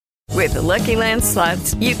With the Lucky Land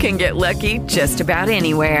Slots, you can get lucky just about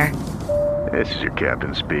anywhere. This is your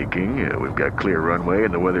captain speaking. We've got clear runway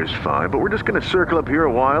and the weather's fine, but we're just going to circle up here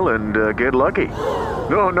a while and get lucky.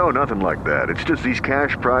 No, nothing like that. It's just these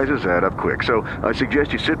cash prizes add up quick. So I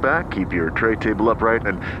suggest you sit back, keep your tray table upright,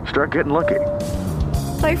 and start getting lucky.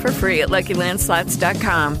 Play for free at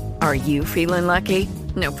LuckyLandSlots.com. Are you feeling lucky?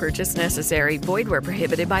 No purchase necessary. Void where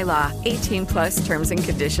prohibited by law. 18 plus terms and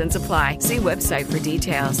conditions apply. See website for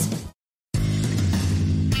details.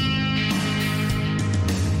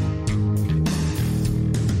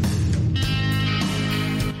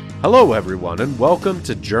 Hello, everyone, and welcome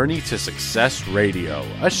to Journey to Success Radio,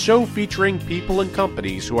 a show featuring people and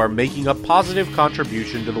companies who are making a positive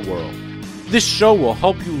contribution to the world. This show will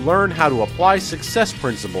help you learn how to apply success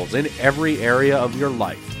principles in every area of your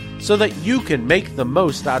life so that you can make the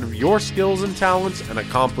most out of your skills and talents and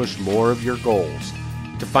accomplish more of your goals.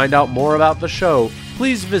 To find out more about the show,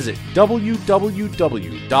 please visit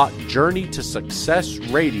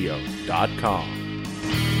www.journeytosuccessradio.com.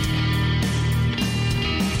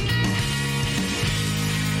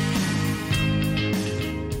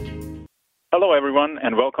 Hello, everyone,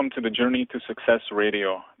 and welcome to the Journey to Success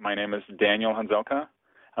Radio. My name is Daniel Hanzelka.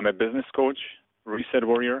 I'm a business coach, reset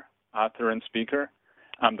warrior, author, and speaker.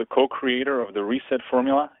 I'm the co-creator of the Reset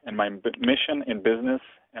Formula, and my mission in business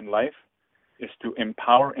and life is to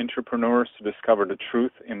empower entrepreneurs to discover the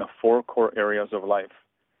truth in the 4 core areas of life: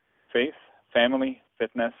 faith, family,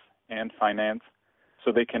 fitness, and finance,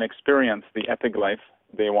 so they can experience the epic life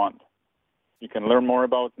they want. You can learn more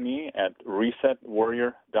about me at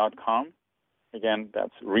resetwarrior.com. Again,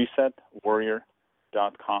 that's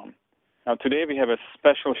resetwarrior.com. Now, today we have a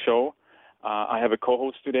special show. I have a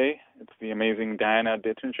co-host today. It's the amazing Diana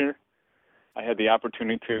Dittinger. I had the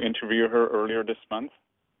opportunity to interview her earlier this month.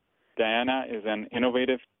 Diana is an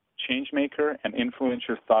innovative change maker and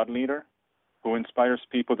influential thought leader who inspires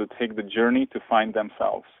people to take the journey to find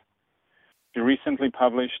themselves. She recently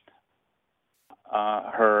published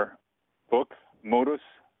her book, Modus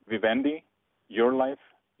Vivendi, Your Life,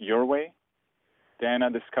 Your Way. Diana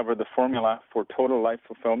discovered the formula for total life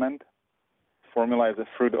fulfillment. The formula is the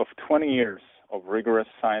fruit of 20 years of rigorous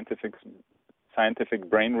scientific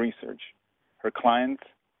brain research. Her clients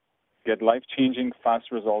get life-changing,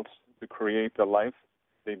 fast results to create the life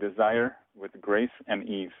they desire with grace and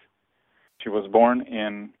ease. She was born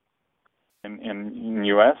in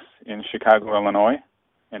U.S., in Chicago, Illinois,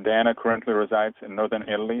 and Diana currently resides in northern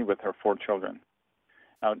Italy with her 4 children.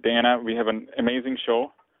 Now, Diana, we have an amazing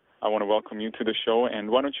show. I want to welcome you to the show,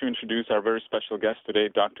 and why don't you introduce our very special guest today,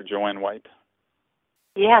 Dr. Joanne White.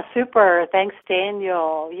 Yeah, super. Thanks,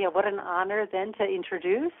 Daniel. Yeah, what an honor then to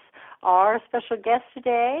introduce our special guest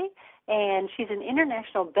today. And she's an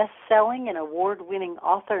international best-selling and award-winning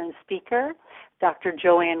author and speaker. Dr.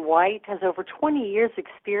 Joanne White has over 20 years'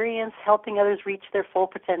 experience helping others reach their full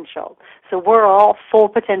potential. So we're all full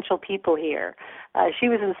potential people here. She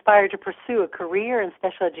was inspired to pursue a career in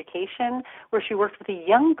special education where she worked with a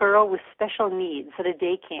young girl with special needs at a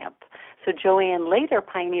day camp. So Joanne later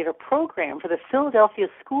pioneered a program for the Philadelphia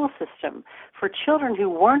school system for children who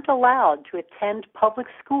weren't allowed to attend public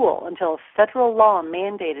school until a federal law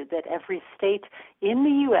mandated that every state in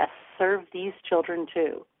the U.S. serve these children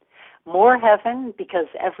too. More Heaven, Because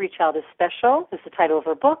Every Child is Special, is the title of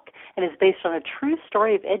her book and is based on a true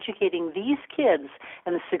story of educating these kids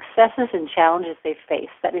and the successes and challenges they face.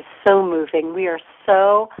 That is so moving. We are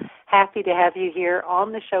so happy to have you here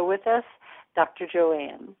on the show with us, Dr.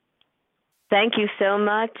 Joanne. Thank you so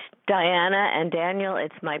much, Diana and Daniel.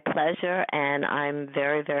 It's my pleasure, and I'm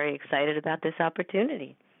very, very excited about this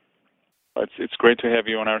opportunity. It's great to have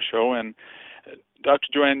you on our show. And Dr.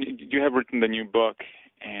 Joanne, you have written the new book,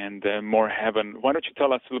 and More Heaven. Why don't you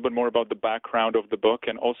tell us a little bit more about the background of the book,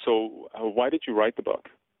 and also why did you write the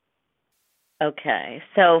book? Okay,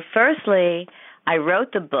 so firstly, I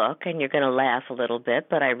wrote the book, and you're going to laugh a little bit,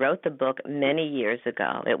 but I wrote the book many years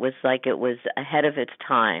ago. It was ahead of its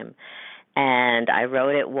time. And I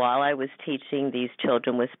wrote it while I was teaching these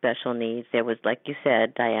children with special needs. There was, like you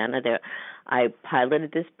said, Diana, I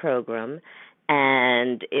piloted this program.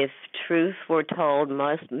 And if truth were told,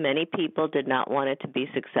 many people did not want it to be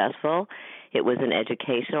successful. It was an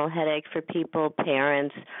educational headache for people.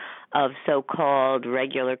 Parents of so-called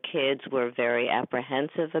regular kids were very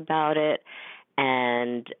apprehensive about it.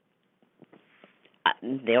 And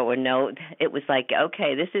it was like,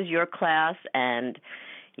 okay, this is your class, and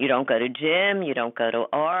you don't go to gym, you don't go to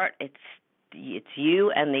art. It's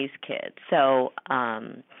you and these kids. So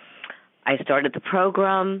I started the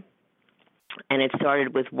program, and it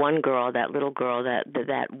started with one girl, that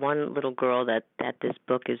one little girl that this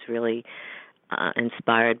book is really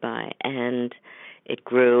inspired by, and it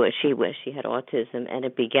grew. She had autism, and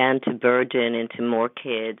it began to burgeon into more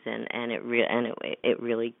kids, and it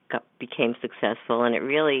really became successful, and it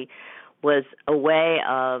really was a way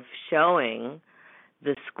of showing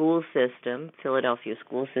the school system, Philadelphia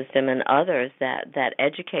school system, and others that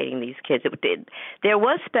educating these kids. There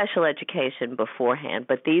was special education beforehand,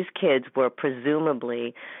 but these kids were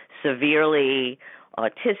presumably severely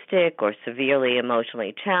autistic or severely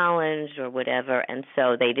emotionally challenged or whatever, and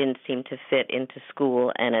so they didn't seem to fit into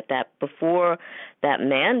school. And before that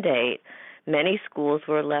mandate, many schools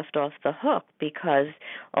were left off the hook because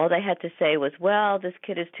all they had to say was, well, this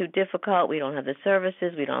kid is too difficult, we don't have the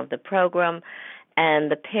services, we don't have the program.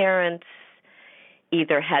 And the parents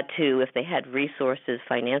either had to, if they had resources,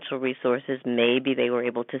 financial resources, maybe they were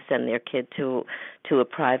able to send their kid to a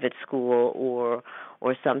private school or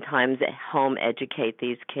sometimes home educate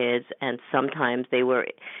these kids, and sometimes they were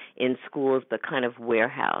in schools but kind of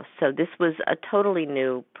warehouse. So this was a totally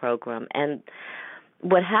new program. And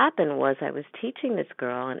what happened was I was teaching this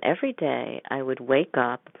girl, and every day I would wake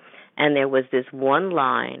up and there was this one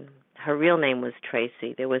line. Her real name was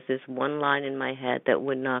Tracy. There was this one line in my head that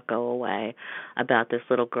would not go away about this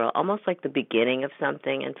little girl, almost like the beginning of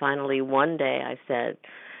something. And finally, one day I said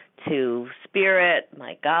to Spirit,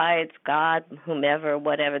 my guides, God, whomever,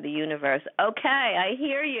 whatever, the universe, okay, I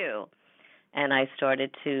hear you. And I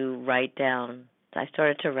started to write down. I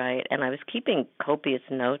started to write, and I was keeping copious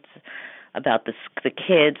notes about the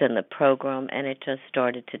kids and the program, and it just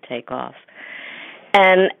started to take off.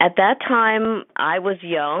 And at that time, I was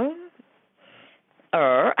young.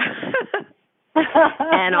 And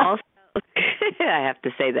also, I have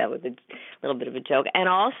to say that with a little bit of a joke. And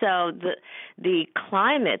also the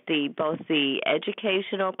climate, both the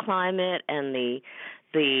educational climate and the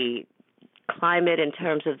climate in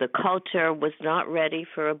terms of the culture was not ready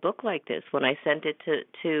for a book like this. When I sent it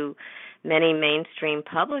to many mainstream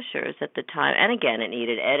publishers at the time, and again, it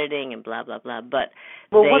needed editing and blah blah blah. But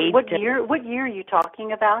what year are you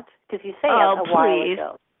talking about? Because you say a while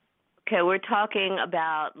ago. Okay, we're talking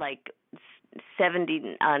about like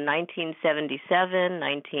 1977,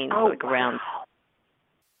 around.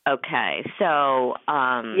 Okay, so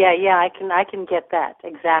yeah, I can get that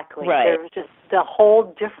exactly. Right. There was just the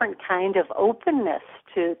whole different kind of openness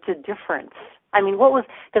to difference. I mean,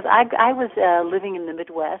 because I was living in the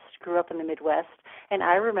Midwest, grew up in the Midwest, and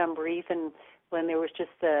I remember even when there was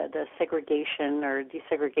just the segregation or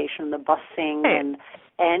desegregation, the busing,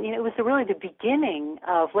 and it was really the beginning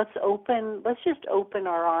of let's just open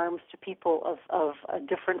our arms to people of a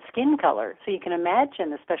different skin color. So you can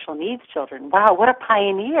imagine the special needs children. Wow, what a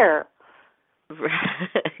pioneer!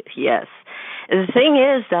 Yes. The thing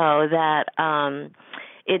is, though, that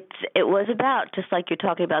it was about, just like you're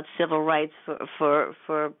talking about civil rights for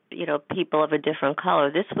people of a different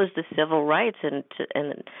color. This was the civil rights, and to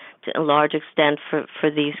a large extent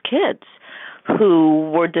for these kids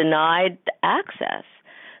who were denied access.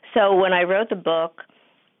 So when I wrote the book,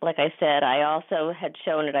 like I said, I also had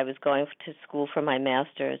shown it. I was going to school for my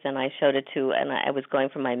master's, and I showed it and I was going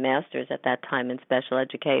for my master's at that time in special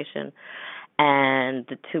education. And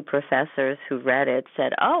the two professors who read it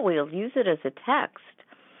said, "Oh, we'll use it as a text."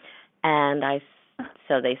 And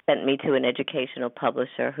so they sent me to an educational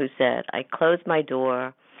publisher who said, I closed my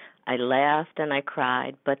door, I laughed and I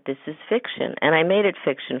cried, but this is fiction. And I made it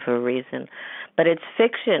fiction for a reason. But it's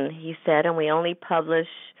fiction, he said, and we only publish,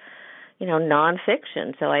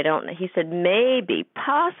 nonfiction. So he said, maybe,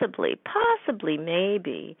 possibly,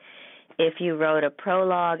 maybe, if you wrote a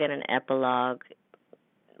prologue and an epilogue,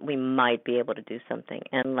 we might be able to do something.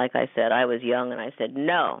 And like I said, I was young and I said,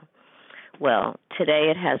 no. Well, today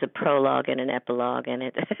it has a prologue and an epilogue, and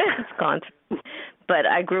it's gone through. But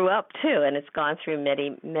I grew up too, and it's gone through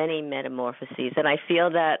many, many metamorphoses. And I feel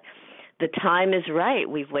that the time is right.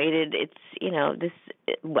 We've waited.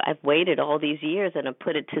 I've waited all these years, and I've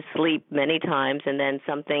put it to sleep many times, and then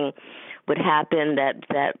something would happen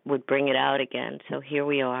that would bring it out again. So here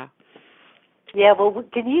we are. Yeah. Well,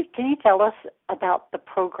 can you tell us about the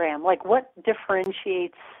program? Like, what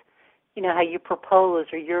differentiates? How you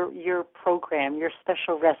propose, or your program, your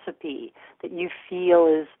special recipe that you feel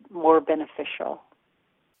is more beneficial?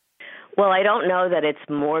 Well, I don't know that it's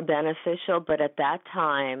more beneficial, but at that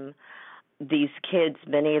time,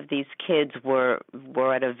 many of these kids were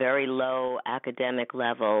at a very low academic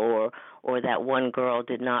level, or that one girl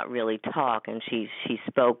did not really talk, and she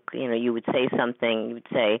spoke, you would say something, you would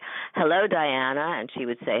say, "Hello, Diana," and she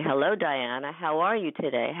would say, "Hello, Diana, how are you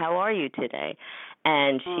today? How are you today?"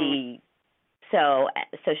 And she So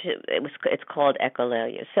it's called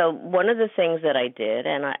echolalia. So one of the things that I did,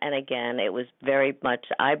 and again, it was very much,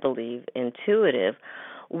 I believe, intuitive,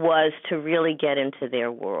 was to really get into their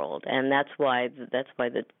world. And that's why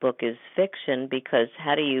the book is fiction, because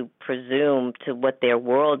how do you presume to what their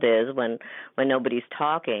world is when nobody's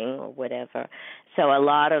talking or whatever? So a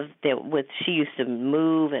lot of she used to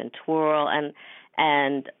move and twirl,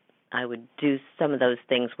 and I would do some of those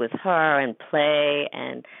things with her and play,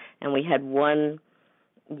 and we had one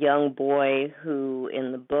young boy who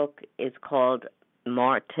in the book is called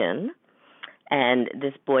Martin. And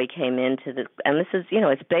this boy came into and this is,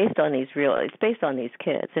 it's based on these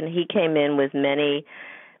kids, and he came in with many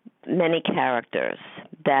characters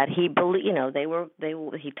that he believed,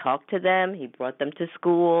 he talked to them, he brought them to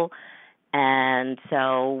school, and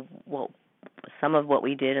so some of what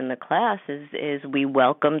we did in the class is we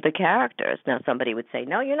welcomed the characters. Now, somebody would say,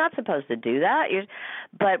 no, you're not supposed to do that.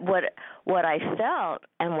 But what I felt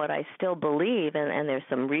and what I still believe, and there's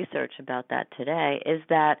some research about that today, is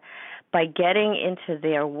that by getting into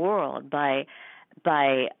their world, by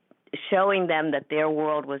showing them that their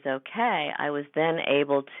world was okay, I was then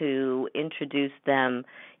able to introduce them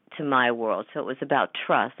to my world. So it was about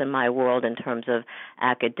trust in my world in terms of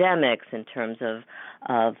academics, in terms of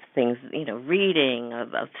things, reading,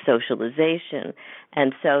 of socialization.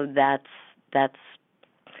 And so that's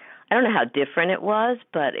I don't know how different it was,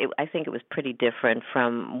 but I think it was pretty different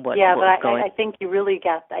from what was going. I think you really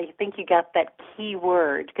got. I think you got that key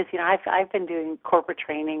word, because I've been doing corporate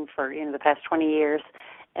training for the past 20 years,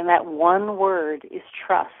 and that one word is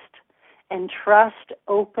trust. And trust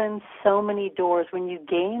opens so many doors. When you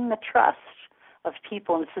gain the trust of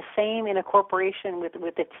people, and it's the same in a corporation with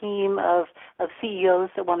a team of CEOs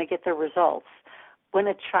that want to get their results. When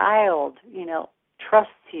a child,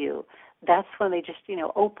 trusts you, that's when they just,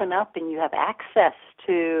 open up, and you have access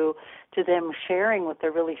to them sharing what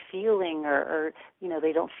they're really feeling, or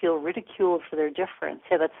they don't feel ridiculed for their difference.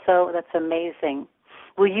 Yeah, that's amazing.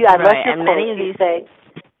 Well, I love your quote. Many of these,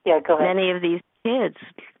 go ahead. Many of these kids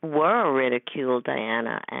were ridiculed,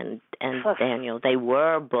 Diana and Daniel. They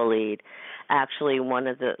were bullied. Actually, one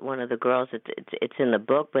of the girls, it's in the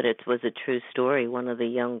book, but it was a true story. One of the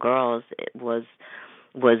young girls was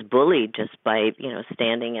bullied just by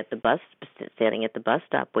standing at the bus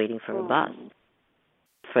stop waiting for a bus,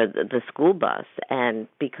 for the school bus, and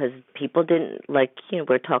because people didn't,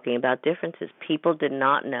 we're talking about differences, people did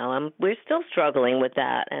not know, and we're still struggling with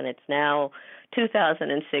that, and it's now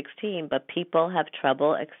 2016, but people have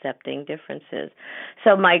trouble accepting differences.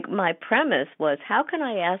 So my premise was, how can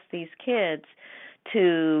I ask these kids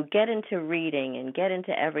to get into reading and get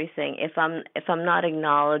into everything if I'm not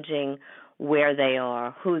acknowledging where they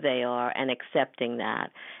are, who they are, and accepting that.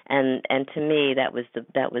 And to me, that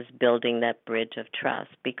was building that bridge of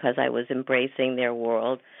trust, because I was embracing their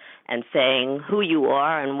world and saying who you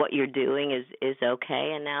are and what you're doing is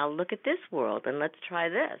okay, and now look at this world and let's try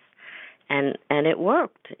this. And it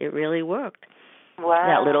worked. It really worked.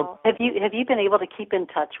 Wow. Have you been able to keep in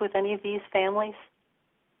touch with any of these families?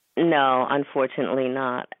 No, unfortunately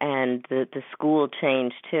not. And the school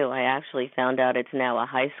changed too. I actually found out it's now a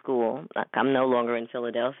high school. I'm no longer in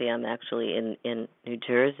Philadelphia. I'm actually in New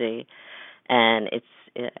Jersey, and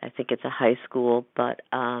I think it's a high school. But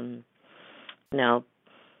no.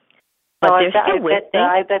 But they're still with me.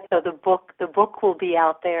 I bet so. The book will be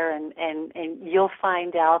out there, and you'll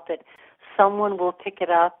find out that someone will pick it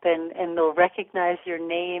up and they'll recognize your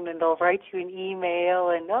name, and they'll write you an email,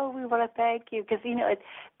 and we want to thank you, because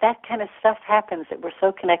that kind of stuff happens, that we're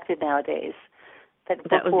so connected nowadays. That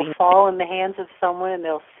book will fall in the hands of someone, and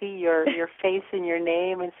they'll see your face and your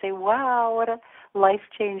name and say, wow, what a life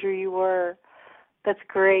changer you were. That's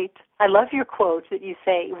great. I love your quote that you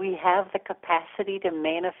say, we have the capacity to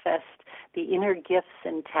manifest the inner gifts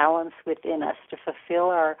and talents within us to fulfill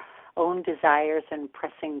our own desires and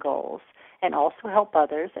pressing goals, and also help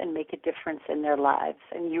others and make a difference in their lives.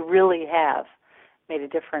 And you really have made a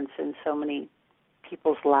difference in so many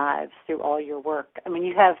people's lives through all your work. I mean,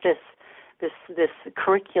 you have this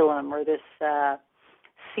curriculum, or this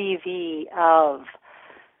CV of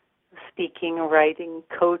speaking, writing,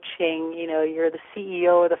 coaching. You're the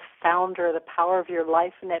CEO or the founder of the Power of Your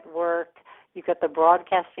Life Network. You've got the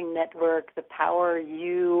Broadcasting Network, the Power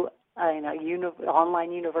You,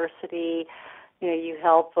 online university. You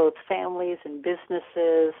help both families and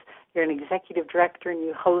businesses. You're an executive director, and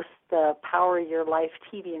you host the Power of Your Life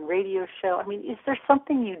TV and radio show. I mean, is there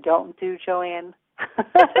something you don't do, Joanne?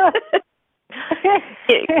 I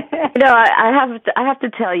have to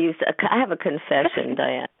tell you, I have a confession,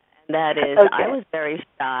 Diane. That is, okay. I was very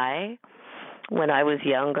shy when I was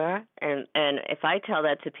younger, and if I tell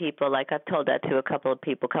that to people, like I've told that to a couple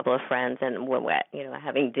of friends, and when we're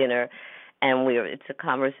having dinner, and it's a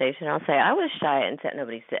conversation, I'll say I was shy and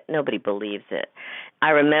nobody believes it.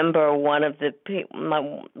 I remember one of the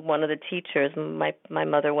teachers. My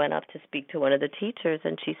mother went up to speak to one of the teachers,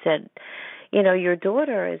 and she said, your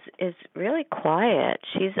daughter is really quiet.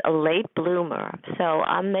 She's a late bloomer, so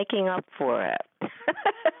I'm making up for it.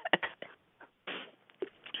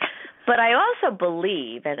 But I also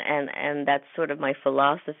believe, and that's sort of my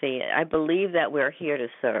philosophy, I believe that we're here to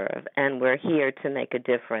serve and we're here to make a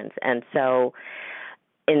difference. And so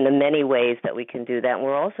in the many ways that we can do that,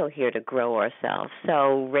 we're also here to grow ourselves.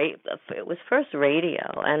 So it was first radio,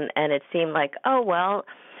 and it seemed like, oh, well,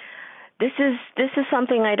 this is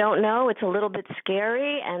something I don't know. It's a little bit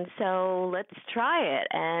scary, and so let's try it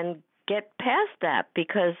and get past that,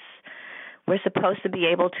 because we're supposed to be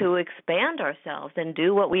able to expand ourselves and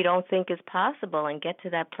do what we don't think is possible and get to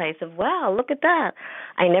that place of, wow, look at that.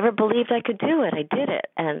 I never believed I could do it. I did it.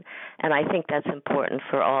 And I think that's important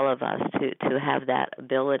for all of us to have that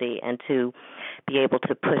ability and to be able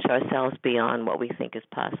to push ourselves beyond what we think is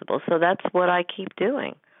possible. So that's what I keep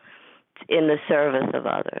doing in the service of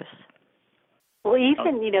others. Well,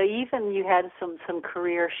 even you had some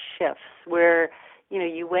career shifts where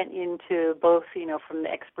you went into both, from the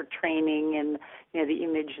expert training and, the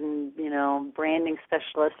image and, branding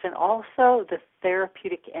specialist, and also the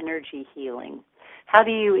therapeutic energy healing. How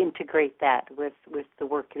do you integrate that with the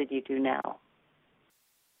work that you do now?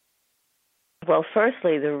 Well,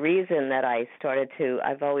 firstly, the reason that I started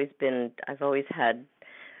I've always had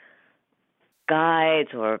guides,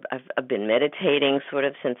 or I've been meditating sort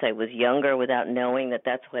of since I was younger without knowing that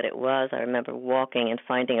that's what it was. I remember walking and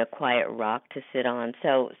finding a quiet rock to sit on.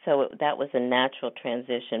 So that was a natural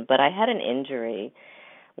transition. But I had an injury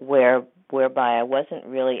whereby I wasn't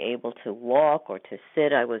really able to walk or to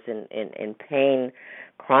sit. I was in pain,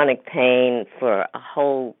 chronic pain for a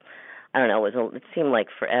whole, I don't know, it seemed like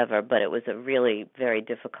forever, but it was a really very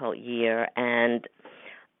difficult year. And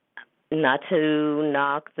not to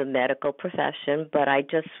knock the medical profession, but I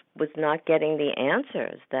just was not getting the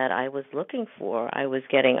answers that I was looking for. I was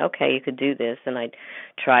getting, okay, you could do this, and I'd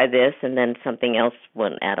try this, and then something else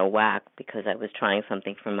went out of whack because I was trying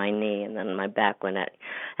something for my knee, and then my back went out,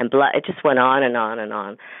 and it just went on and on and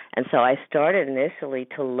on. And so I started initially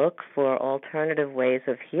to look for alternative ways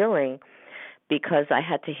of healing, because I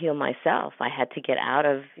had to heal myself. I had to get out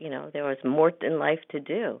of, there was more in life to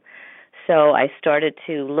do. So I started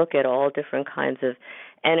to look at all different kinds of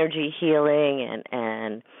energy healing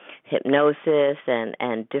and hypnosis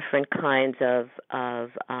and different kinds of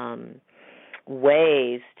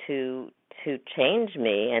ways to change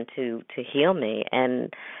me and to heal me,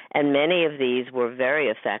 and many of these were very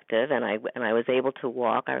effective, and I was able to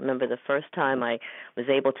walk. I remember the first time I was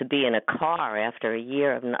able to be in a car after a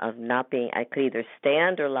year of not being. I could either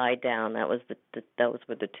stand or lie down. Those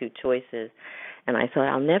were the two choices. And I thought,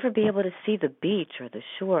 I'll never be able to see the beach or the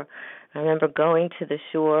shore. I remember going to the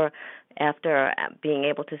shore after being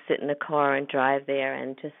able to sit in the car and drive there,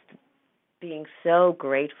 and just being so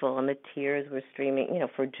grateful, and the tears were streaming,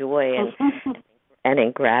 for joy and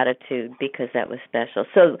in gratitude, because that was special.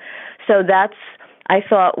 So that's, I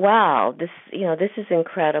thought, wow, this is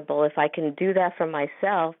incredible. If I can do that for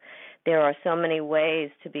myself, there are so many ways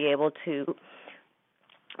to be able to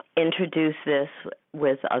introduce this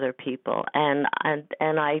with other people, and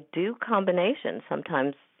I do combinations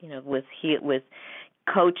sometimes, with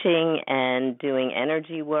coaching and doing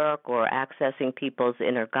energy work, or accessing people's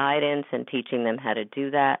inner guidance and teaching them how to do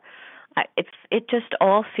that. It just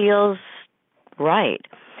all feels right.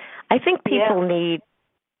 I think people need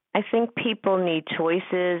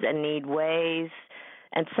choices and need ways.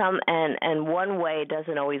 And one way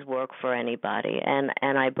doesn't always work for anybody. And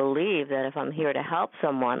I believe that if I'm here to help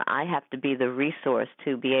someone, I have to be the resource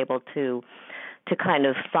to be able to kind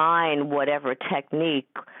of find whatever technique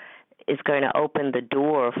is going to open the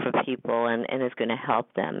door for people and is going to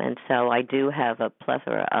help them. And so I do have a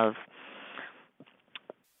plethora of,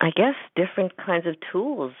 I guess, different kinds of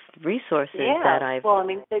tools, resources that I've... Well,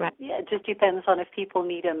 it just depends on if people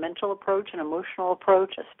need a mental approach, an emotional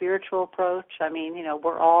approach, a spiritual approach.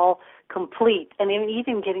 We're all complete. And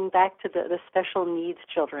even getting back to the special needs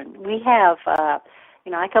children. We have,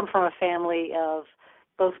 I come from a family of,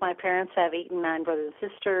 both my parents have 8 and 9 brothers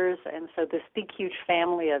and sisters, and so this big, huge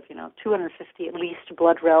family of, 250 at least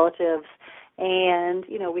blood relatives. And,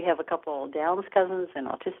 we have a couple of Down's cousins and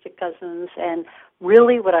autistic cousins. And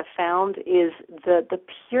really what I've found is the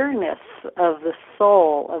pureness of the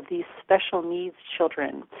soul of these special needs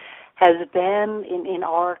children has been in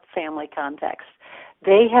our family context.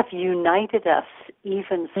 they have united us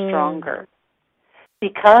even stronger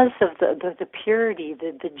because of the purity,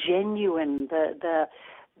 the genuine,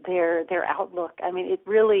 their outlook. I mean, it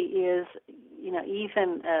really is.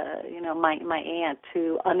 Even my aunt,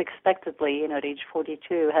 who unexpectedly, at age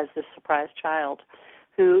 42, has this surprise child,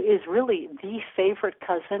 who is really the favorite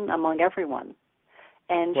cousin among everyone.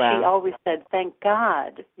 And wow. She always said, "Thank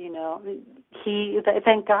God,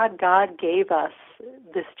 thank God God gave us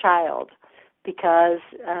this child, because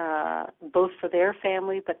both for their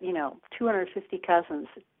family, but 250 cousins.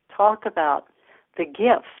 Talk about the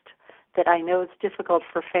gift that I know it's difficult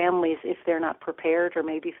for families if they're not prepared, or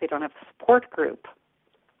maybe if they don't have a support group.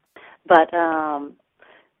 But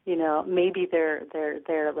maybe their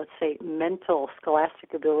let's say mental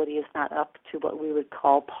scholastic ability is not up to what we would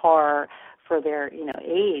call par for their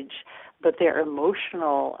age, but their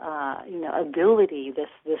emotional ability,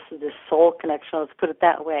 this soul connection, let's put it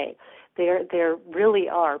that way, they really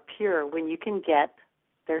are pure when you can get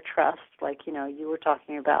their trust, like you were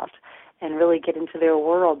talking about, and really get into their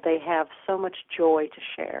world. They have so much joy to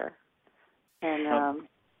share. And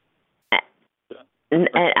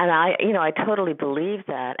I totally believe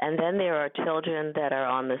that. And then there are children that are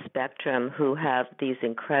on the spectrum who have these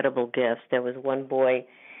incredible gifts. There was one boy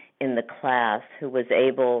in the class who was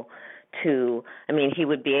able to, he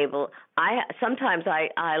would be able, sometimes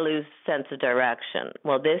I lose sense of direction.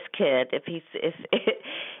 Well, this kid, if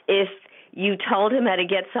you told him how to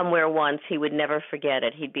get somewhere once, he would never forget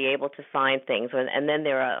it. He'd be able to find things. And then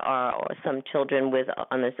there are some children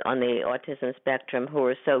on the autism spectrum who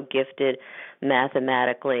are so gifted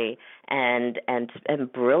mathematically and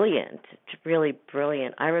brilliant, really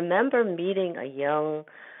brilliant. I remember meeting a young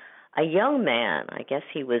man. I guess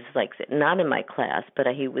he was not in my class, but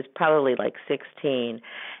he was probably 16,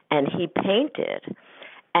 and he painted.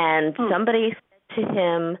 And somebody said to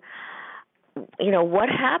him, what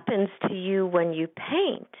happens to you when you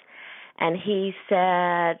paint? And he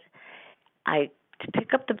said, I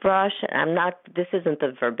pick up the brush, and this isn't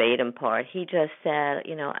the verbatim part. He just said,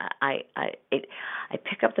 I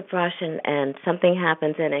pick up the brush and something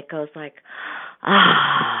happens and it goes like,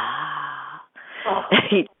 ah. Oh.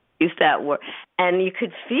 He used that word. And you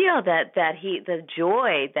could feel that the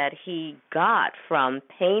joy that he got from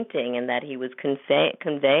painting and that he was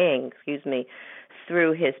conveying,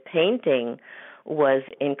 through his painting was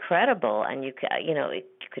incredible, and you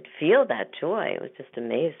could feel that joy. It was just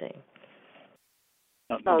amazing.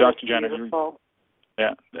 Dr. Janet, and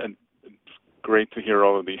it's great to hear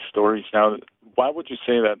all of these stories. Now, why would you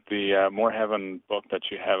say that the More Heaven book that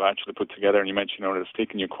you have actually put together, and you mentioned it's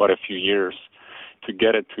taken you quite a few years to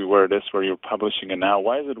get it to where it is, where you're publishing it now?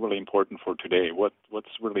 Why is it really important for today? What's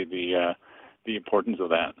really the importance of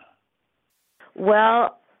that?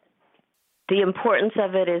 Well, the importance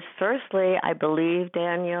of it is, firstly, I believe,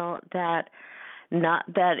 Daniel, that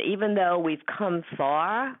even though we've come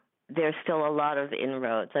far, there's still a lot of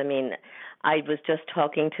inroads. I was just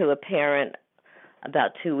talking to a parent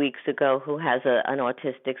about 2 weeks ago who has an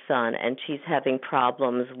autistic son, and she's having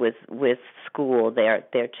problems with school.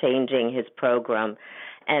 They're changing his program,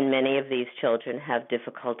 and many of these children have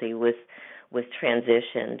difficulty with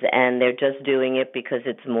transitions, and they're just doing it because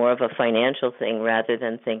it's more of a financial thing rather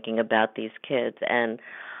than thinking about these kids. And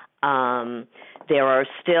there are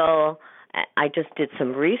still, I just did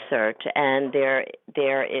some research, and there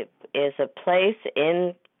is a place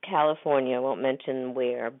in California, I won't mention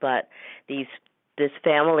where, but this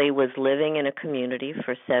family was living in a community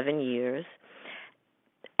for 7 years,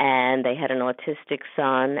 and they had an autistic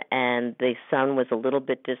son, and the son was a little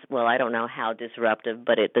bit I don't know how disruptive,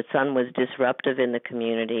 but the son was disruptive in the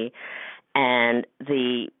community, and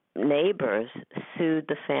the neighbors sued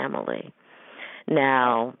the family.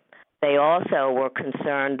 Now, they also were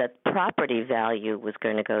concerned that property value was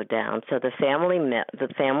going to go down, so the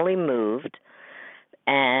family moved,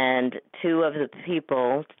 and two of the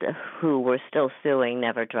people who were still suing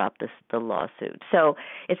never dropped the lawsuit. So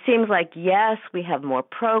it seems like, yes, we have more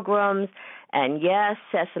programs, and yes,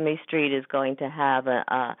 Sesame Street is going to have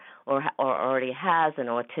or already has an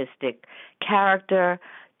autistic character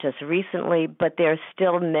just recently, but there's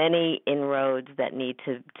still many inroads that need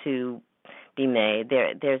to be made.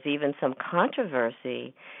 There's even some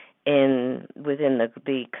controversy within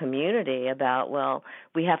the community about, well,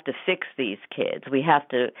 we have to fix these kids. We have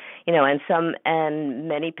to, and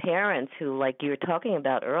many parents who, like you were talking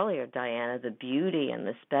about earlier, Diana, the beauty and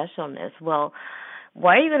the specialness. Well,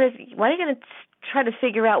 why are you going to try to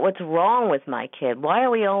figure out what's wrong with my kid? Why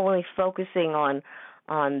are we only focusing on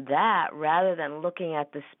on that rather than looking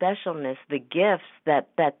at the specialness, the gifts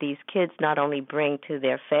that these kids not only bring to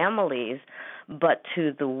their families, but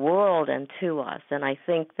to the world and to us. And I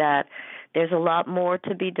think that there's a lot more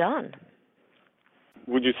to be done.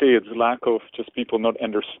 Would you say it's lack of just people not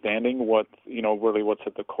understanding what, really what's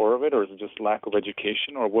at the core of it, or is it just lack of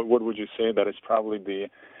education, or what would you say that is probably the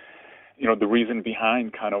reason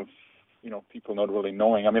behind kind of, people not really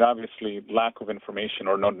knowing? I mean, obviously lack of information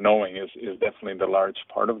or not knowing is definitely the large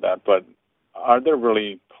part of that, but are there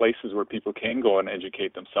really places where people can go and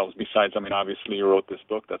educate themselves besides, I mean, obviously you wrote this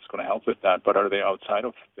book that's going to help with that, but are they outside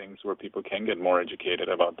of things where people can get more educated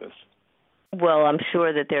about this? Well, I'm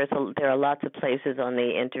sure that there are lots of places on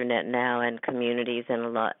the internet now and communities,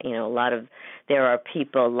 and there are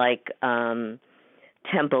people like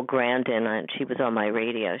Temple Grandin. She was on my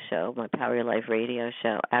radio show, my Power Your Life radio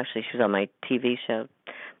show. Actually, she was on my TV show,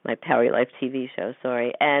 my Power Your Life TV show.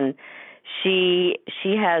 Sorry, and she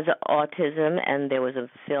has autism, and there was a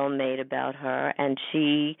film made about her, and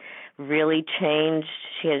she really changed.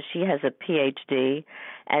 She has a PhD,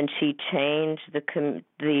 and she changed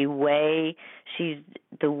the way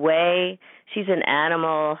she's an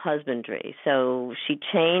animal husbandry. So she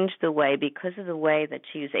changed the way, because of the way that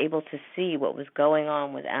she was able to see what was going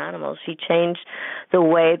on with animals. She changed the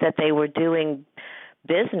way that they were doing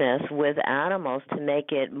business with animals to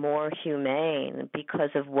make it more humane because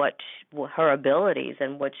of her abilities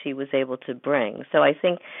and what she was able to bring. So I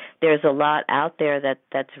think there's a lot out there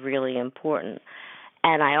that's really important.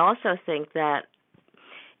 And I also think that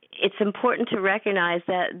it's important to recognize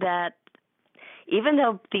that even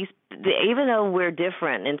though we're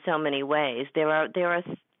different in so many ways, there are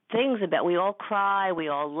things about, we all cry, we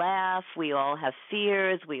all laugh, we all have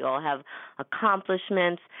fears, we all have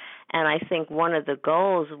accomplishments, and I think one of the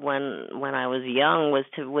goals when I was young was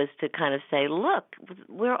to kind of say, look,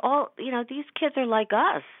 we're all, these kids are like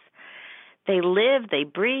us. They live, they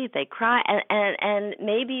breathe, they cry, and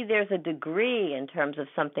maybe there's a degree in terms of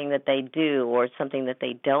something that they do or something that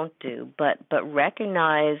they don't do, but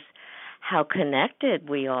recognize how connected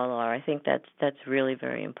we all are. I think that's really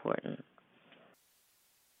very important.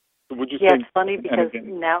 Would you say, it's funny because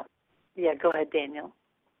now, go ahead, Daniel.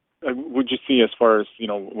 Would you see, as far as,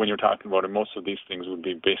 when you're talking about it, most of these things would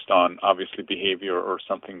be based on, obviously, behavior or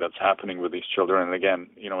something that's happening with these children. And again,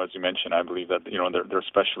 as you mentioned, I believe that, they're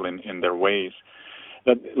special in their ways.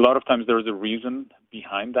 That a lot of times there's a reason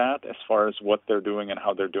behind that as far as what they're doing and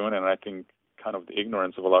how they're doing it. And I think kind of the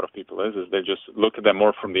ignorance of a lot of people is they just look at them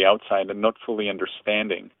more from the outside and not fully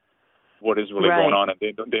understanding what is really going on. And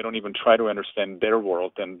they don't even try to understand their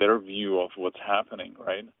world and their view of what's happening,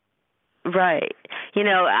 right? Right. You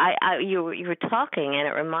were talking, and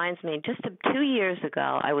it reminds me, just 2 years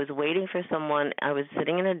ago, I was waiting for someone. I was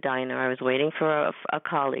sitting in a diner. I was waiting for a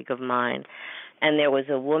colleague of mine, and there was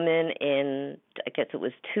a woman in, I guess it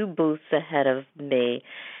was 2 booths ahead of me,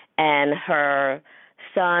 and her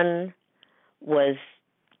son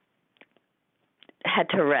had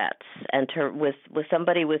Tourette's, and with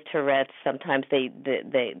somebody with Tourette's, sometimes they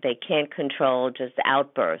can't control just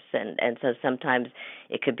outbursts, and so sometimes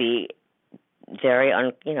it could be very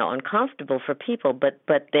uncomfortable for people, but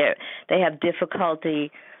they have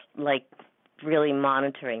difficulty like really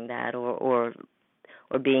monitoring that or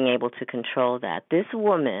being able to control that. This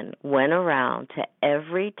woman went around to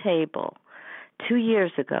every table 2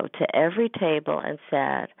 years ago, to every table, and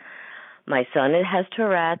said, my son has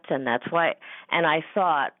Tourette's, and that's why. And I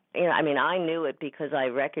thought, I knew it because I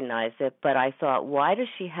recognized it, but I thought, why does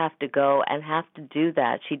she have to go and have to do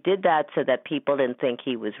that? She did that so that people didn't think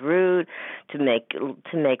he was rude, to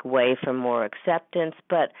make way for more acceptance.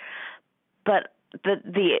 But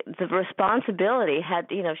the responsibility had,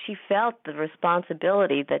 she felt the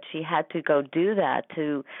responsibility that she had to go do that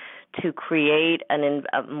to create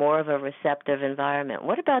more of a receptive environment.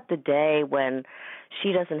 What about the day when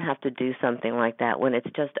she doesn't have to do something like that, when it's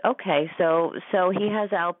just, okay, so he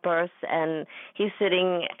has outbursts and he's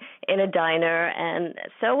sitting in a diner, and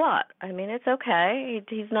so what? It's okay.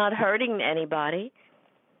 He's not hurting anybody.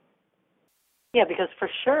 Yeah, because for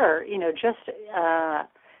sure, just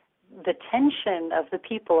the tension of the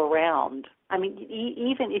people around.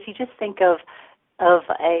 Even if you just think of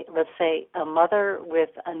let's say, a mother with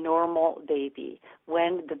a normal baby,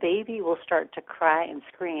 when the baby will start to cry and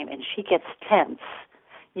scream and she gets tense,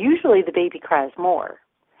 usually the baby cries more.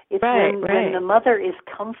 It's when the mother is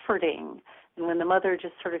comforting and when the mother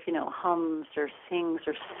just sort of, hums or sings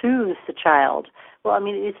or soothes the child. Well,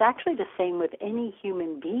 it's actually the same with any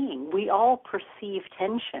human being. We all perceive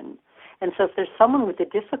tension. And so if there's someone with a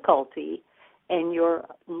difficulty and you're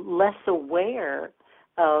less aware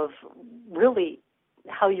of really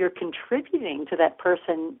how you're contributing to that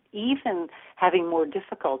person even having more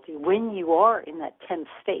difficulty when you are in that tense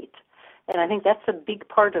state. And I think that's a big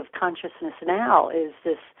part of consciousness now, is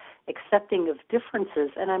this accepting of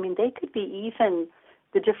differences. And I mean, they could be even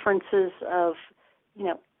the differences of,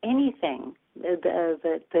 anything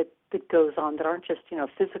that goes on that aren't just,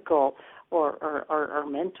 physical or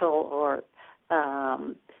mental or,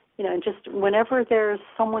 and just whenever there's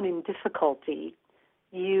someone in difficulty,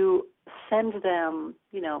 you send them,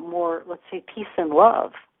 more, let's say, peace and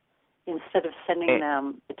love, instead of sending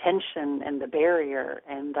them the tension and the barrier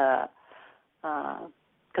and the,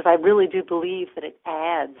 because I really do believe that it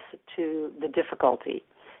adds to the difficulty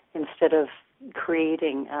instead of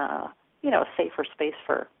creating, a safer space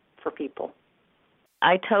for people.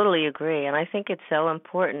 I totally agree, and I think it's so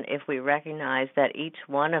important if we recognize that each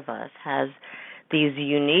one of us has these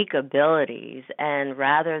unique abilities, and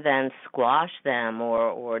rather than squash them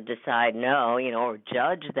or decide no, or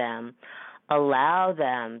judge them, allow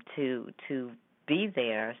them to be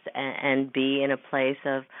there and be in a place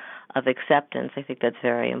of acceptance. I think that's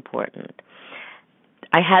very important.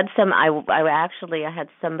 I had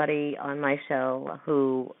somebody on my show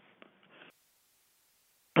who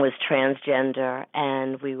was transgender,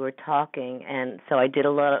 and we were talking, and so I did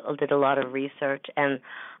a lot of research, and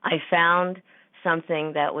I found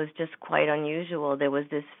something that was just quite unusual. There was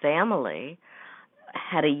this family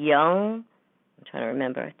had a young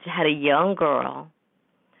girl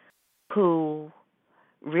who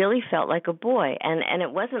really felt like a boy, and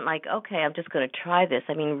it wasn't like, okay, I'm just going to try this.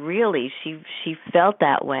 I mean, really, she felt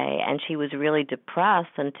that way, and she was really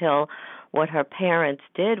depressed until what her parents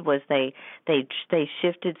did was they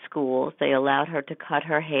shifted schools. They allowed her to cut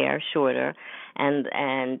her hair shorter,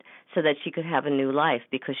 and so that she could have a new life,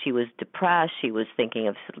 because she was depressed. She was thinking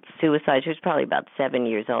of suicide. She was probably about 7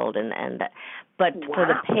 years old, but wow. For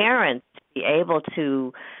the parents to be able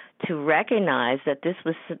to recognize that this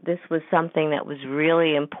was something that was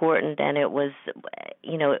really important, and it was,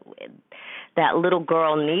 that little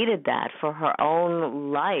girl needed that for her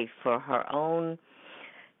own life, for her own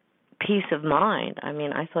peace of mind. I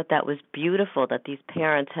mean, I thought that was beautiful that these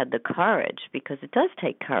parents had the courage, because it does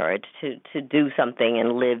take courage to do something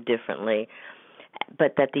and live differently,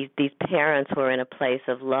 but that these parents were in a place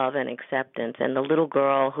of love and acceptance. And the little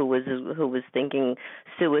girl who was thinking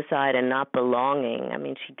suicide and not belonging, I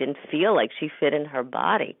mean, she didn't feel like she fit in her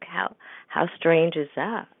body. How strange is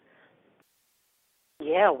that?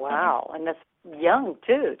 Yeah, wow. And that's young,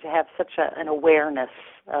 too, to have such an awareness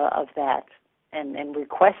of that and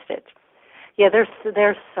request it. Yeah,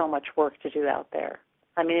 there's so much work to do out there.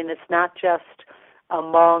 I mean, it's not just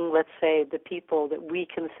among, let's say, the people that we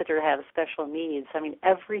consider to have special needs. I mean,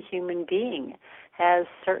 every human being has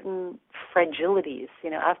certain fragilities.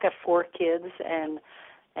 I've got 4 kids, and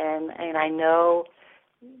I know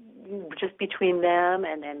just between them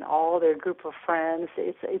and all their group of friends,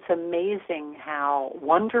 it's amazing how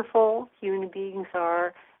wonderful human beings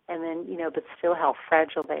are, and then, but still how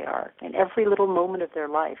fragile they are in every little moment of their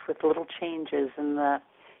life, with little changes in the,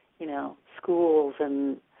 schools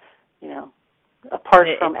and, apart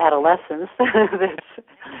from adolescence,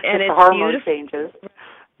 and it's hormone changes.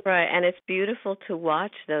 Right, and it's beautiful to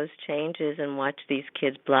watch those changes and watch these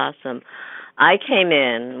kids blossom. I came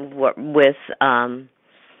in with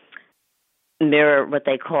what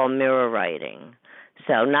they call mirror writing.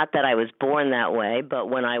 So not that I was born that way, but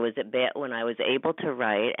when I was able to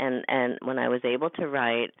write, and when I was able to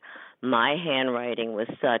write, my handwriting was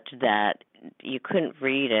such that you couldn't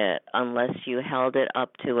read it unless you held it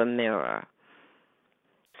up to a mirror.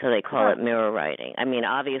 So they call it mirror writing. I mean,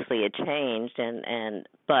 obviously it changed,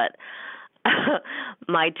 but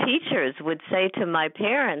my teachers would say to my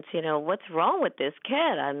parents, what's wrong with this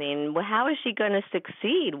kid? I mean, how is she going to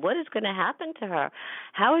succeed? What is going to happen to her?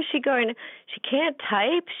 How is she going to? She can't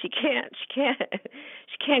type. She can't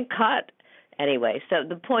cut. Anyway, so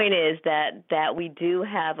the point is that we do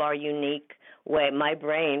have our unique way. My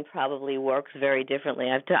brain probably works very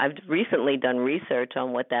differently. I've recently done research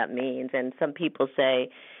on what that means, and some people say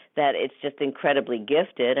that it's just incredibly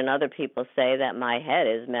gifted, and other people say that my head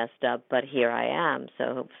is messed up, but here I am.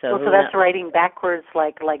 So that's writing backwards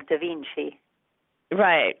like Da Vinci.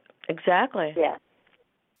 Right, exactly. Yeah.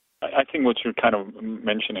 I think what you're kind of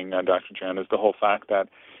mentioning, Dr. Jan, is the whole fact that,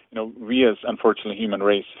 we as, unfortunately, human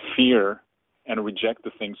race fear and reject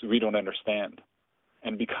the things we don't understand.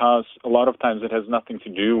 And because a lot of times it has nothing to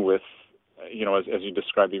do with, as you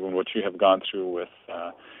described, even what you have gone through with,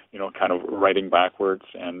 kind of writing backwards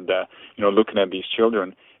and, looking at these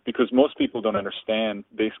children, because most people don't understand,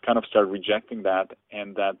 they kind of start rejecting that,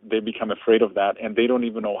 and that they become afraid of that, and they don't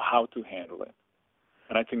even know how to handle it.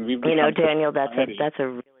 And I think we've Daniel, that's a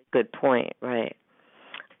really good point, right?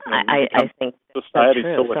 I think society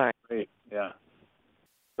that's true. So Sorry. Great. Yeah.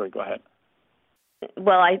 Sorry, go ahead.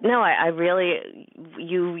 Well, I really,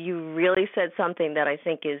 you really said something that I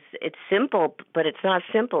think it's simple, but it's not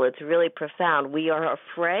simple. It's really profound. We are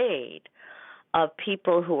afraid of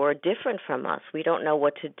people who are different from us. We don't know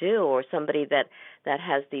what to do, or somebody that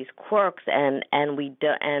has these quirks, and we do,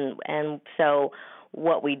 and so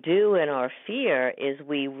what we do in our fear is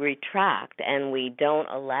we retract, and we don't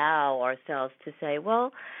allow ourselves to say,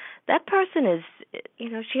 well, that person is,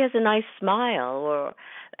 she has a nice smile,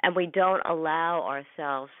 and we don't allow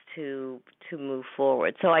ourselves to move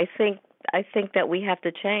forward. So I think that we have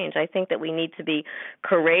to change. I think that we need to be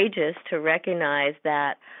courageous to recognize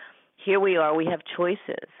that here we are, we have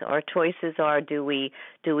choices. Our choices are, do we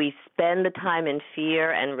spend the time in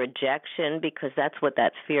fear and rejection, because that's what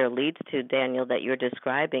that fear leads to, Daniel, that you're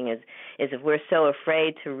describing, is if we're so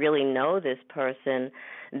afraid to really know this person,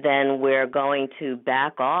 then we're going to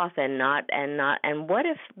back off and what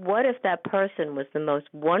if that person was the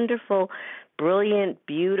most wonderful, brilliant,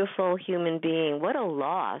 beautiful human being? What a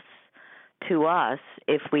loss to us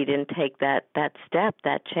if we didn't take that step,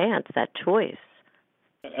 that chance, that choice.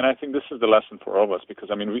 And I think this is the lesson for all of us,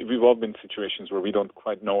 because, we've all been in situations where we don't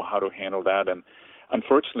quite know how to handle that. And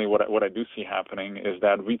unfortunately, what I do see happening is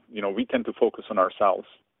that we tend to focus on ourselves.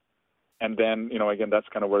 And then, again, that's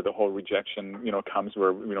kind of where the whole rejection, comes,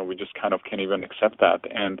 where, we just kind of can't even accept that.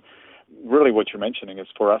 And really what you're mentioning is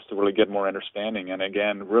for us to really get more understanding and,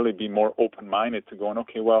 again, really be more open-minded to going,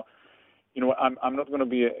 okay, well, I'm not going to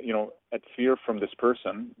be, at fear from this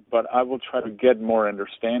person, but I will try to get more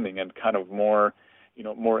understanding and kind of more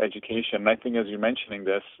education. And I think as you're mentioning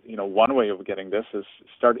this, one way of getting this is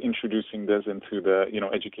start introducing this into the,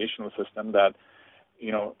 educational system that,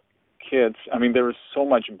 kids, there is so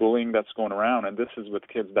much bullying that's going around, and this is with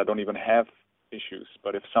kids that don't even have issues.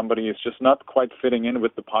 But if somebody is just not quite fitting in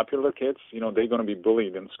with the popular kids, they're going to be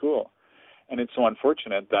bullied in school. And it's so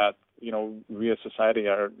unfortunate that, we as society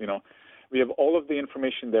are, we have all of the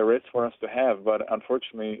information there is for us to have, but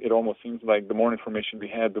unfortunately it almost seems like the more information we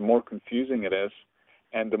have, the more confusing it is.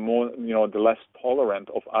 And the more, the less tolerant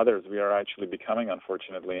of others we are actually becoming,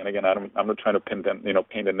 unfortunately. And again, I'm not trying to paint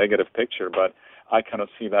a negative picture, but I kind of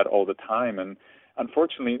see that all the time. And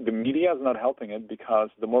unfortunately, the media is not helping it, because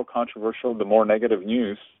the more controversial, the more negative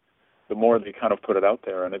news, the more they kind of put it out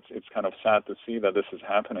there. And it's kind of sad to see that this is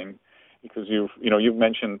happening, because you've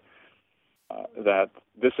mentioned that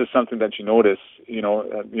this is something that you notice, in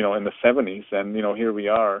the 70s, and here we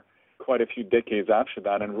are, quite a few decades after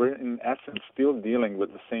that, and we're in essence still dealing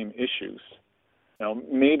with the same issues.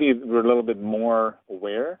 Maybe we're a little bit more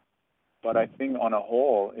aware, but I think on a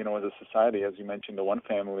whole, as a society, as you mentioned, the one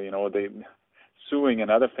family, they suing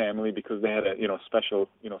another family because they had a special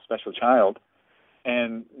child,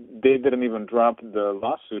 and they didn't even drop the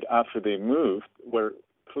lawsuit after they moved, where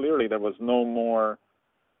clearly there was no more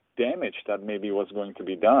damage that maybe was going to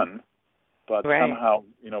be done. But right. Somehow,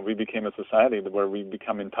 we became a society where we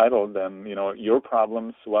become entitled, and, your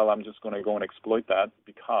problems, well, I'm just going to go and exploit that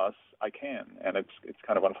because I can. And it's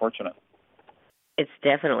kind of unfortunate. It's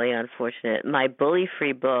definitely unfortunate. My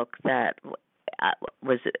bully-free book that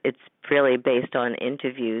it's really based on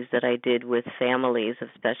interviews that I did with families of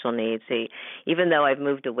special needs. Even though I've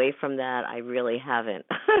moved away from that, I really haven't.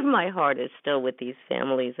 My heart is still with these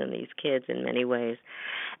families and these kids in many ways.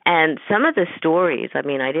 And some of the stories, I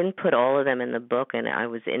didn't put all of them in the book, and I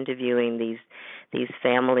was interviewing these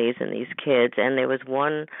families and these kids, and there was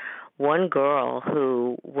one girl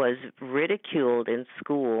who was ridiculed in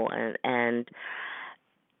school and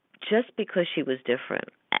just because she was different.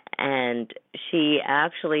 And she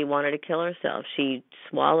actually wanted to kill herself. She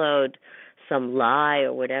swallowed some lye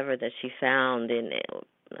or whatever that she found in a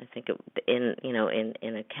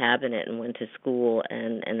cabinet, and went to school,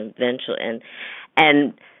 and eventually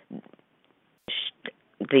and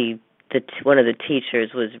the one of the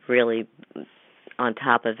teachers was really on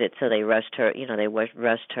top of it, so they rushed her. They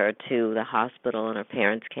rushed her to the hospital, and her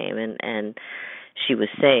parents came, and she was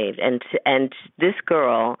saved. And this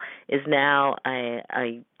girl is now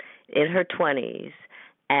in her 20s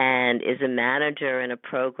and is a manager in a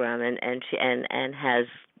program, and she has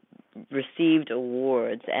received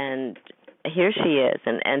awards, and here she is.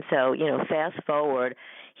 And so fast forward,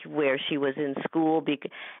 where she was in school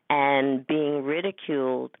and being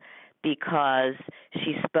ridiculed because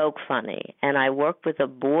she spoke funny. And I worked with a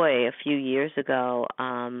boy a few years ago.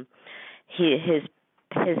 His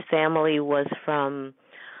family was from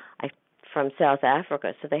South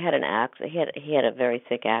Africa, so they had an accent. He had a very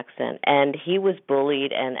thick accent, and he was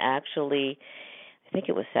bullied. And actually, I think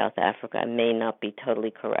it was South Africa. I may not be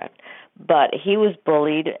totally correct. But he was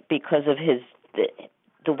bullied because of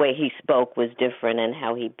the way he spoke was different and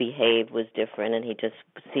how he behaved was different, and he just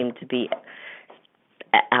seemed to be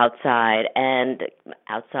outside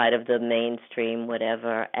of the mainstream,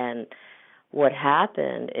 whatever. And what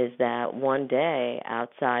happened is that one day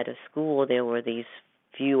outside of school there were these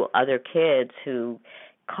few other kids who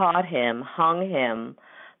caught him, hung him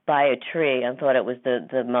by a tree, and thought it was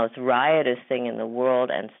the most riotous thing in the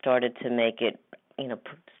world, and started to make it,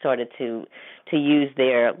 started to use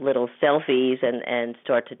their little selfies and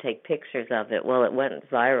start to take pictures of it. Well, it went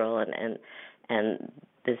viral, and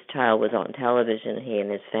this child was on television, he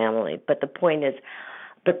and his family. But the point is,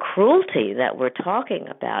 the cruelty that we're talking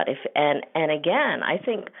about. And again, I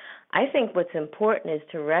think what's important is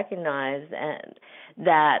to recognize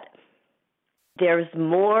that there's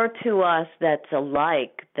more to us that's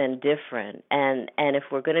alike than different. And if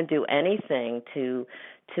we're going to do anything to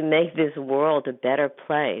make this world a better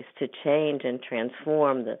place, to change and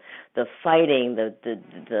transform the fighting, the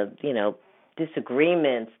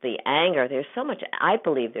disagreements, the anger. I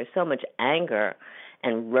believe there's so much anger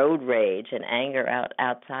and road rage and anger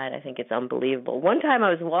outside. I think it's unbelievable. One time I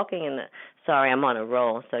was walking sorry, I'm on a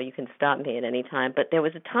roll, so you can stop me at any time, but there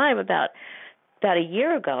was a time about a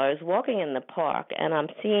year ago, I was walking in the park, and I'm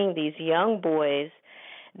seeing these young boys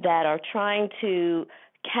that are trying to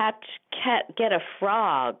get a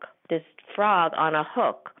frog, this frog on a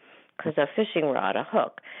hook, because a fishing rod, a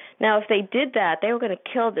hook. Now, if they did that, they were going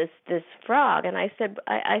to kill this frog. And I said,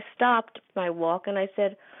 I stopped my walk, and I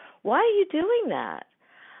said, why are you doing that?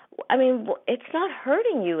 I mean, it's not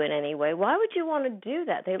hurting you in any way. Why would you want to do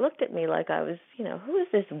that? They looked at me like I was, who is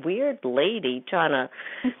this weird lady trying to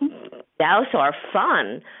douse our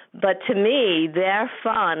fun? But to me, their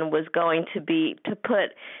fun was going to be to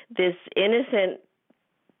put this innocent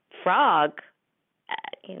frog,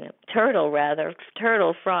 turtle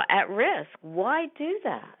frog at risk. Why do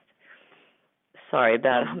that? Sorry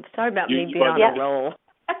about me being on a roll.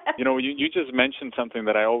 You just mentioned something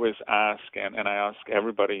that I always ask, and I ask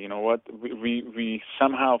everybody, we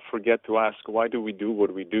somehow forget to ask, why do we do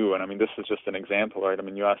what we do? And I mean, this is just an example, right? I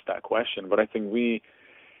mean, you asked that question, but I think we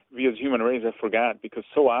as human race have forgot, because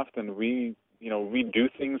so often we do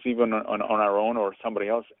things even on our own or somebody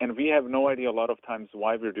else, and we have no idea a lot of times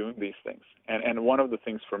why we're doing these things. And one of the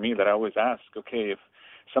things for me that I always ask, okay, if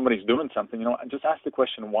somebody's doing something, just ask the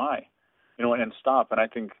question why, and stop. And I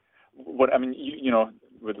think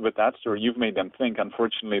with that story, you've made them think.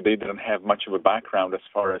 Unfortunately, they didn't have much of a background as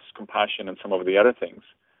far as compassion and some of the other things.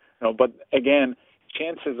 But again,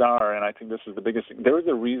 chances are, and I think this is the biggest thing, there is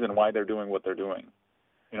a reason why they're doing what they're doing.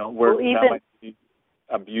 That might be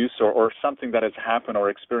abuse or something that has happened or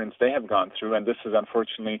experience they have gone through, and this is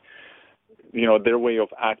unfortunately, their way of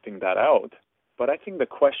acting that out. But I think the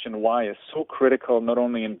question why is so critical, not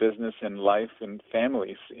only in business, in life, in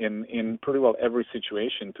families, in pretty well every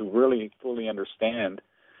situation, to really fully understand,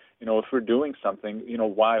 if we're doing something,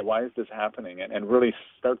 why is this happening, and really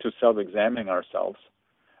start to self-examine ourselves.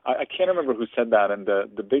 I can't remember who said that, and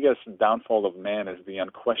the biggest downfall of man is the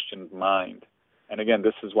unquestioned mind. And again,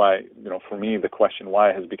 this is why, for me, the question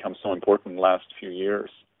why has become so important in the last few years.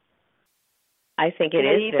 I think it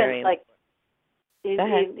is very important.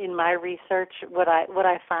 In my research, what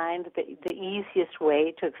I find the easiest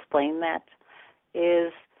way to explain that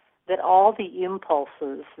is that all the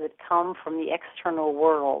impulses that come from the external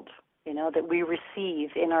world, that we receive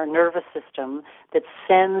in our nervous system that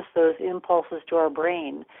sends those impulses to our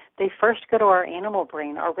brain, they first go to our animal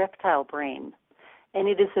brain, our reptile brain. And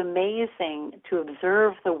it is amazing to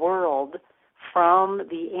observe the world from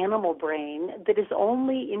the animal brain that is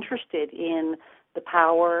only interested in the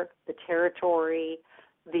power, the territory,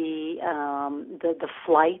 the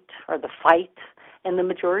flight or the fight. And the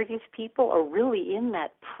majority of people are really in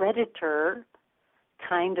that predator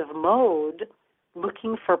kind of mode,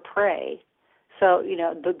 looking for prey. So,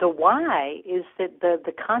 the why is that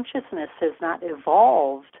the consciousness has not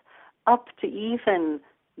evolved up to even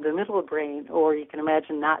the middle brain, or you can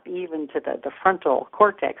imagine not even to the frontal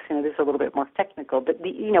cortex. This is a little bit more technical, but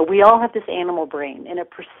we all have this animal brain, and it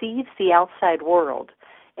perceives the outside world,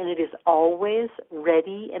 and it is always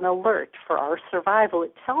ready and alert for our survival.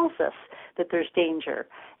 It tells us that there's danger.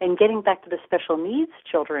 And getting back to the special needs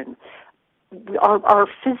children, our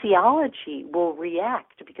physiology will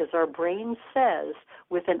react because our brain says,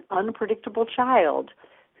 with an unpredictable child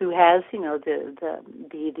who has,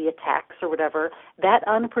 the attacks or whatever, that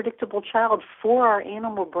unpredictable child for our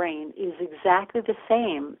animal brain is exactly the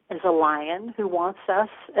same as a lion who wants us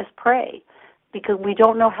as prey, because we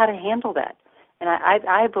don't know how to handle that. And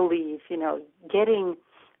I believe, getting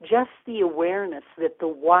just the awareness that the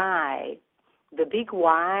why, the big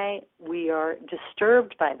why we are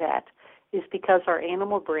disturbed by that is because our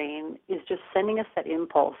animal brain is just sending us that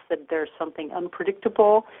impulse that there's something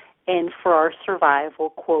unpredictable, and for our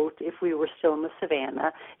survival, quote, if we were still in the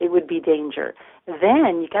savannah, it would be danger.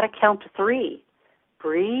 Then you got to count to 3.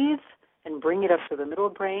 Breathe and bring it up to the middle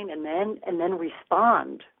brain, and then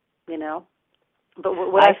respond, you know. But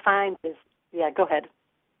what I find is, yeah, go ahead.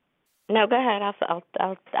 No, go ahead.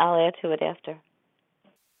 I'll add to it after.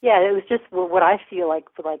 Yeah, it was just what I feel like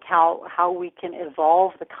how we can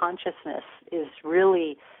evolve the consciousness is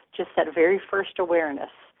really just that very first awareness.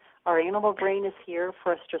 Our animal brain is here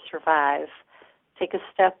for us to survive. Take a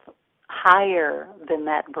step higher than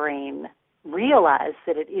that brain. Realize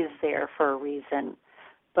that it is there for a reason.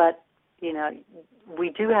 But, you know, we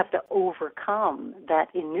do have to overcome that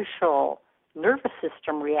initial nervous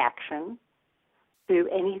system reaction to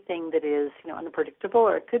anything that is, you know, unpredictable,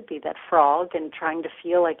 or it could be that frog and trying to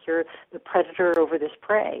feel like you're the predator over this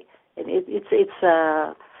prey.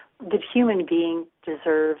 The human being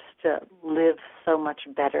deserves to live so much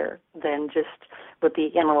better than just what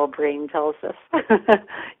the animal brain tells us,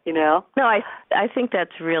 you know? No, I think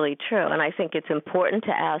that's really true, and I think it's important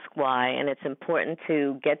to ask why, and it's important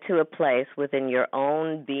to get to a place within your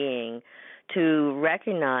own being to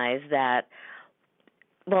recognize that,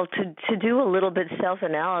 well, to do a little bit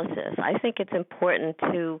self-analysis. I think it's important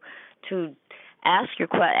to ask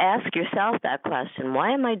yourself that question. Why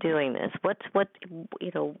am I doing this?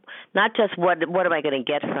 Not just what am I going to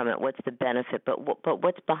get from it? What's the benefit? But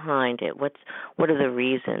what's behind it? What are the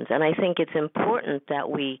reasons? And I think it's important that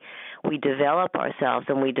we develop ourselves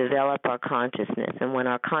and we develop our consciousness. And when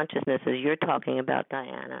our consciousness, as you're talking about,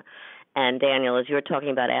 Diana, and Daniel, as you're talking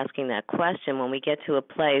about asking that question, when we get to a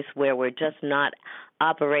place where we're just not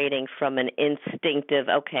operating from an instinctive,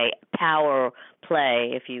 power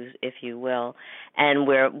play, if you will, and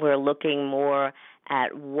we're looking more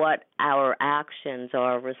at what our actions,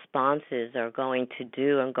 our responses are going to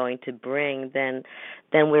do and going to bring, then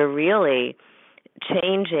we're really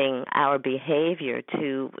changing our behavior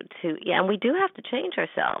to and we do have to change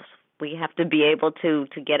ourselves. We have to be able to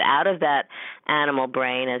get out of that animal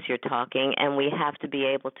brain as you're talking, and we have to be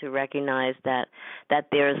able to recognize that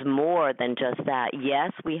there's more than just that.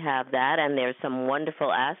 Yes, we have that, and there's some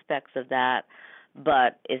wonderful aspects of that,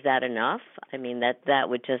 but is that enough? I mean, that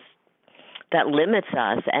limits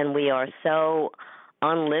us, and we are so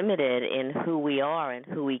unlimited in who we are and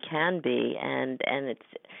who we can be, and it's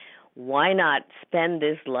why not spend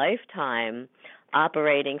this lifetime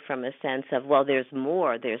operating from a sense of, well, there's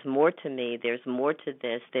more to me, there's more to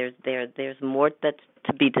this, there's more that's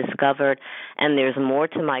to be discovered, and there's more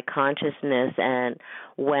to my consciousness. And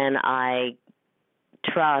when I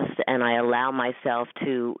trust and I allow myself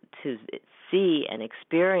to see and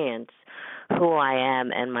experience who I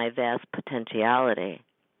am and my vast potentiality.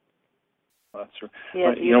 That's true.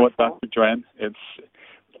 Yeah, you know what, Dr. Joanne,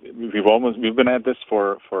 we've been at this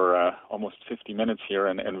for almost 50 minutes here,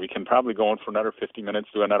 and we can probably go on for another 50 minutes,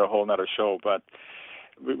 do another show, but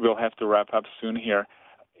we'll have to wrap up soon here.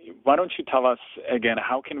 Why don't you tell us again,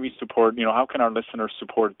 how can we support, how can our listeners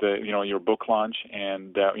support your book launch,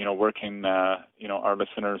 and where can our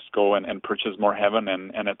listeners go and purchase more heaven,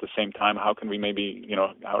 and at the same time, how can we maybe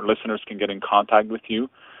our listeners can get in contact with you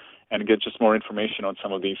and get just more information on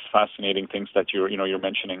some of these fascinating things that you're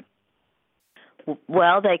mentioning?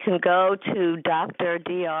 Well, they can go to Dr.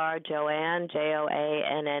 Joanne,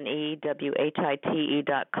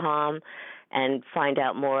 JoanneWhite.com, and find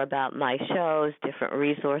out more about my shows, different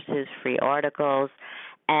resources, free articles.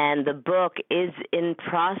 And the book is in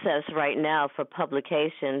process right now for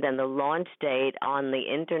publication, and the launch date on the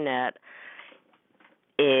Internet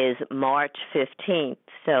is March 15th.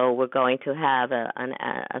 So we're going to have a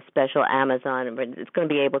special Amazon. It's going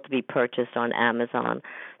to be able to be purchased on Amazon.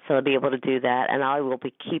 So I'll be able to do that. And I will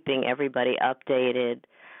be keeping everybody updated.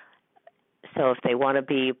 So if they want to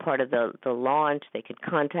be part of the launch, they could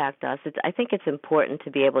contact us. I think it's important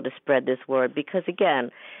to be able to spread this word because,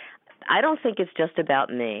 again, I don't think it's just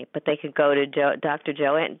about me, but they could go to Dr.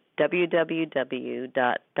 Joanne,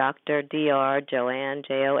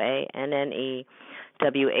 www.drdrjoanne,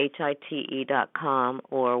 JoanneWhite.com,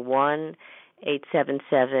 or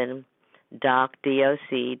 1-877-DOC,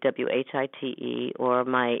 DOC, or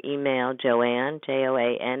my email, Joanne,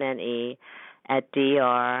 JOANNE,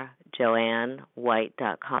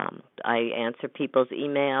 @drjoannewhite.com. I answer people's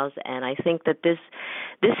emails, and I think that this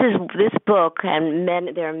book, and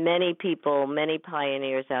there are many people, many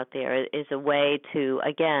pioneers out there, is a way to,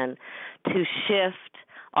 again, to shift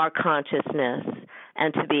our consciousness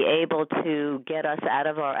and to be able to get us out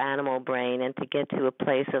of our animal brain and to get to a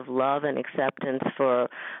place of love and acceptance for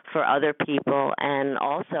other people. And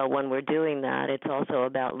also, when we're doing that, it's also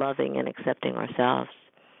about loving and accepting ourselves.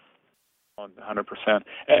 100%.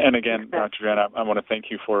 And again, Dr. Joanne, I want to thank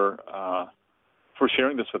you for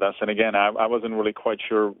sharing this with us. And again, I wasn't really quite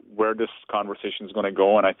sure where this conversation is going to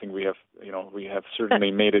go, and I think we have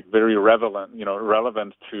certainly made it very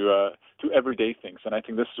relevant to everyday things. And I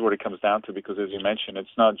think this is what it comes down to, because as you mentioned,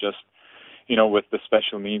 it's not just with the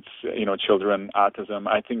special needs children, autism.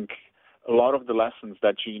 I think a lot of the lessons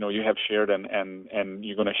that you have shared and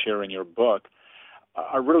you're going to share in your book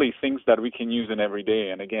are really things that we can use in every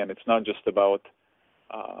day. And again, it's not just about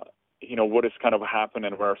what is kind of happened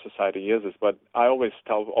and where our society is, but I always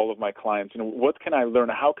tell all of my clients, what can I learn?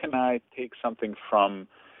 How can I take something from,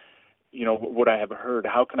 what I have heard?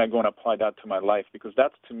 How can I go and apply that to my life? Because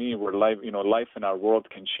that's, to me, where life in our world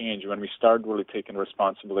can change when we start really taking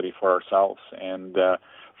responsibility for ourselves. And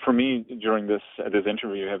for me, during this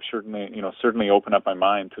interview, you have certainly opened up my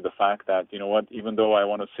mind to the fact that, even though I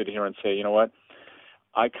want to sit here and say,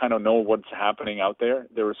 I kind of know what's happening out there,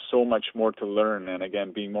 there is so much more to learn. And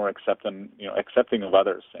again, being more accepting of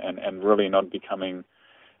others and really not becoming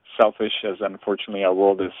selfish, as unfortunately our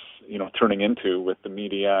world is, turning into with the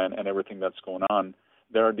media and everything that's going on.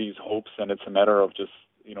 There are these hopes, and it's a matter of just,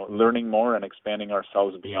 learning more and expanding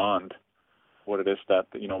ourselves beyond what it is that,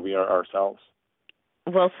 we are ourselves.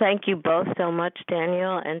 Well, thank you both so much,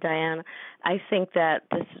 Daniel and Diana. I think that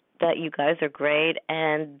that you guys are great,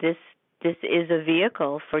 and this is a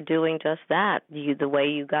vehicle for doing just that. The way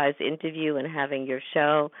you guys interview and having your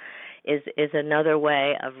show is another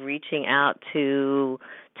way of reaching out to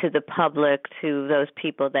the public, to those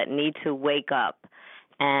people that need to wake up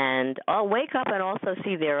and also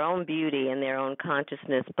see their own beauty and their own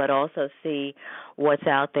consciousness, but also see what's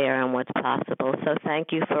out there and what's possible. So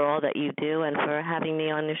thank you for all that you do and for having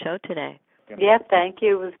me on the show today. Yeah, thank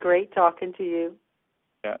you. It was great talking to you.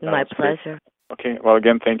 Yeah, my pleasure. Great. Okay, well,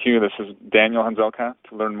 again, thank you. This is Daniel Hanzelka.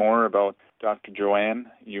 To learn more about Dr. Joanne,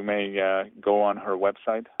 you may go on her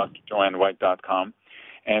website, drjoannewhite.com.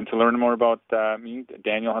 And to learn more about me,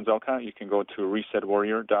 Daniel Hanzelka, you can go to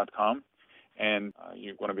resetwarrior.com. And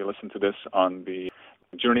you're going to be listening to this on the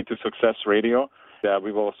Journey to Success Radio.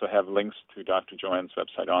 We will also have links to Dr. Joanne's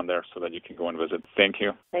website on there so that you can go and visit. Thank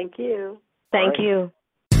you. Thank you. Thank you.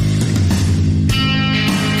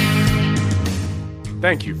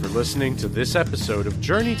 Thank you for listening to this episode of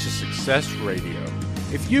Journey to Success Radio.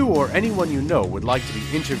 If you or anyone you know would like to be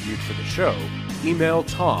interviewed for the show, email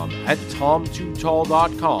Tom at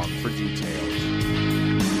tomtootall.com for details.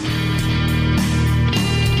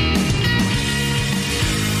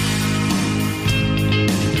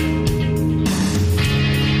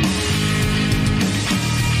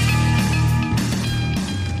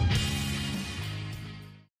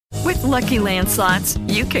 With Lucky Land Slots,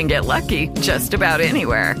 you can get lucky just about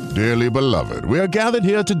anywhere. Dearly beloved, we are gathered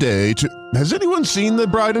here today to... Has anyone seen the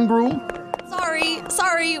bride and groom?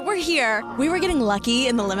 Sorry, we're here. We were getting lucky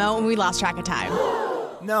in the limo and we lost track of time.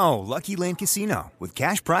 No, Lucky Land Casino, with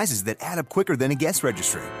cash prizes that add up quicker than a guest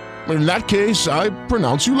registry. In that case, I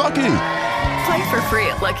pronounce you lucky. Play for free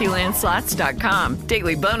at LuckyLandSlots.com.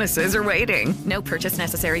 Daily bonuses are waiting. No purchase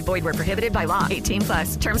necessary. Void where prohibited by law.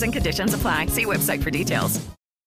 18+. Terms and conditions apply. See website for details.